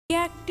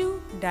reactive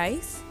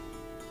dyes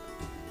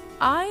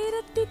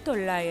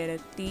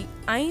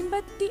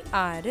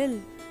 1956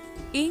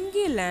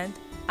 England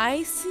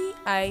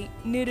ICI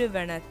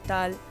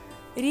நிறுவனத்தால்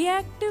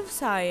reactive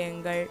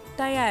சாயங்கள்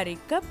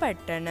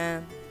தயாரிக்கப்பட்டன.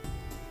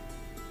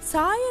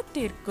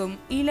 சாயத்திற்கும்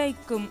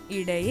இலைக்கும்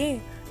இடையே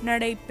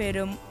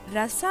நடைபெறும்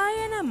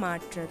ரசாயன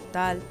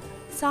மாற்றத்தால்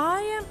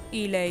சாயம்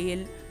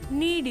இலையில்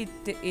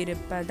நீடித்து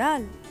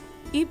இருப்பதால்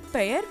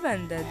இப்பெயர்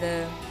வந்தது.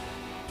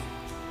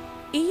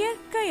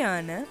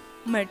 இயற்கையான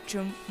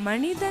மற்றும்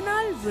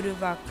மனிதனால்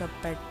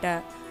உருவாக்கப்பட்ட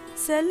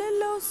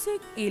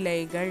செல்லுலோசிக்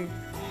இலைகள்,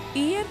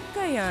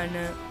 இயற்கையான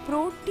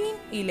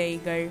புரோட்டீன்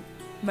இலைகள்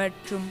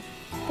மற்றும்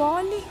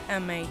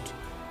பாலிஅமைட்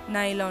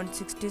நைலான்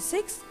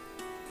 66,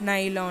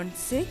 நைலான்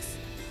 6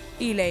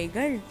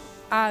 இலைகள்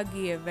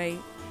ஆகியவை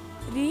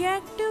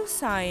ரியாக்டிவ்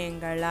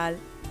சாயங்களால்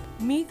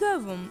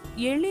மிகவும்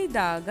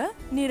எளிதாக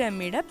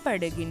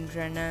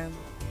நிறமிடப்படுகின்றன.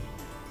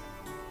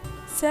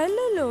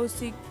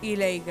 செல்லுலோசிக்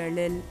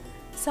இலைகளில்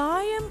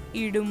சாயம்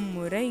இடும்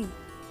முறை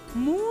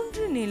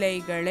 3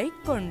 நிலைகளை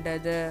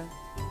கொண்டது.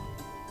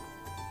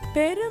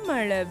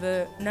 பெருமளவு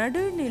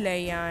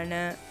நடுநிலையான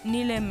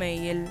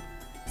நிலைமையில்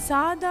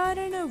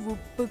சாதாரண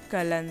உப்பு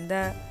கலந்த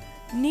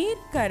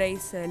நீர்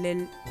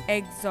கரைசலில்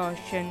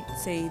எக்ஸாஷன்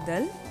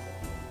செய்தல்,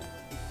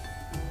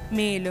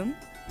 மேலும்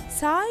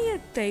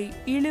சாயத்தை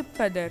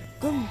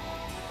இழுப்பதற்கும்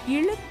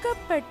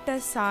இழுக்கப்பட்ட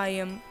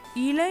சாயம்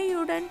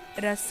இலையுடன்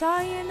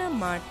இரசாயன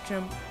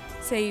மாற்றம்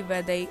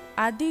செய்வதை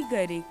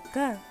அதிகரிக்க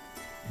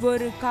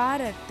ஒரு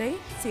காரத்தை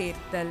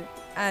சேர்த்தல்,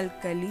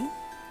 ஆல்கலி,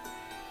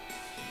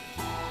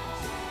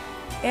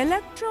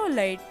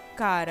 எலக்ட்ரோலைட்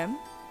காரம்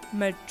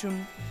மற்றும்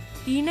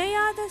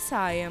இணையாத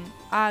சாயம்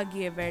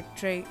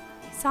ஆகியவற்றை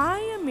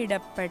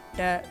சாயமிடப்பட்ட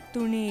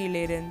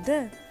துணியிலிருந்து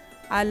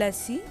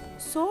அலசி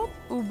சோப்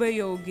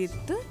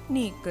உபயோகித்து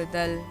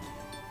நீக்குதல்.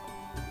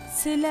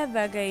 சில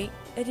வகை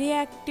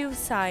ரியாக்டிவ்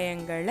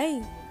சாயங்களை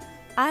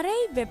அறை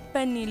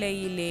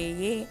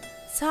வெப்பநிலையிலேயே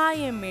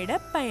சாயமிட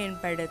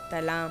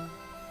பயன்படுத்தலாம்.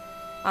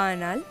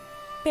 ஆனால்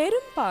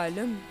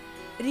பெரும்பாலும்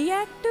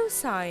ரியாக்டிவ்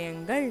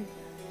சாயங்கள்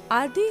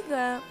அதிக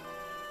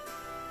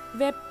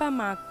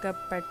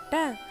வெப்பமாக்கப்பட்ட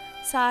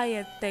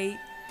சாயத்தை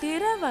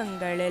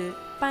திரவங்களில்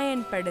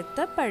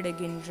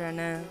பயன்படுத்தப்படுகின்றன.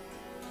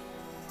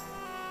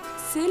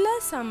 சில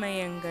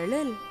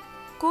சமயங்களில்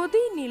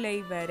கொதிநிலை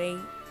வரை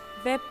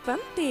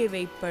வெப்பம்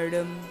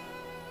தேவைப்படும்.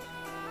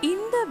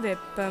 இந்த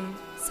வெப்பம்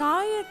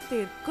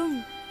சாயத்திற்கும்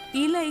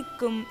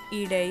இலைக்கும்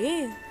இடையே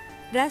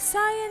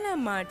ரசாயன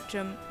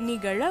மாற்றம்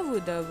நிகழ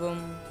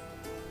உதவும்.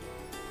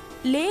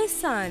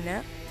 லேசான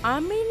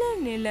அமில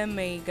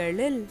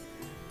நிலைமைகளில்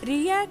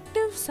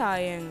ரியாக்டிவ்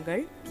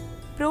சாயங்கள்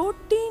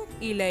புரோட்டீன்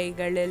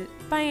இலைகளில்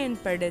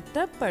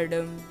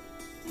பயன்படுத்தப்படும்.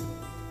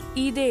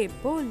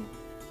 இதேபோல்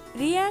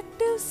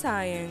ரியாக்டிவ்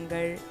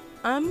சாயங்கள்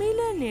அமில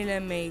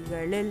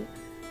நிலைமைகளில்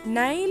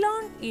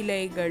நைலான்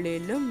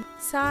இலைகளிலும்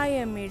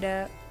சாயமிட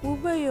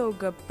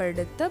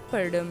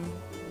உபயோகப்படுத்தப்படும்.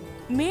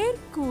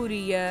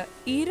 மேற்கூறிய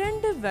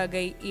 2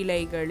 வகை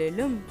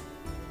இலைகளிலும்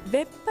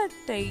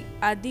வெப்பத்தை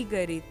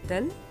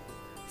அதிகரித்தல்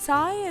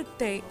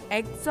சாயத்தை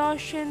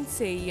எக்ஸாஷன்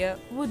செய்ய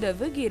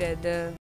உதவுகிறது.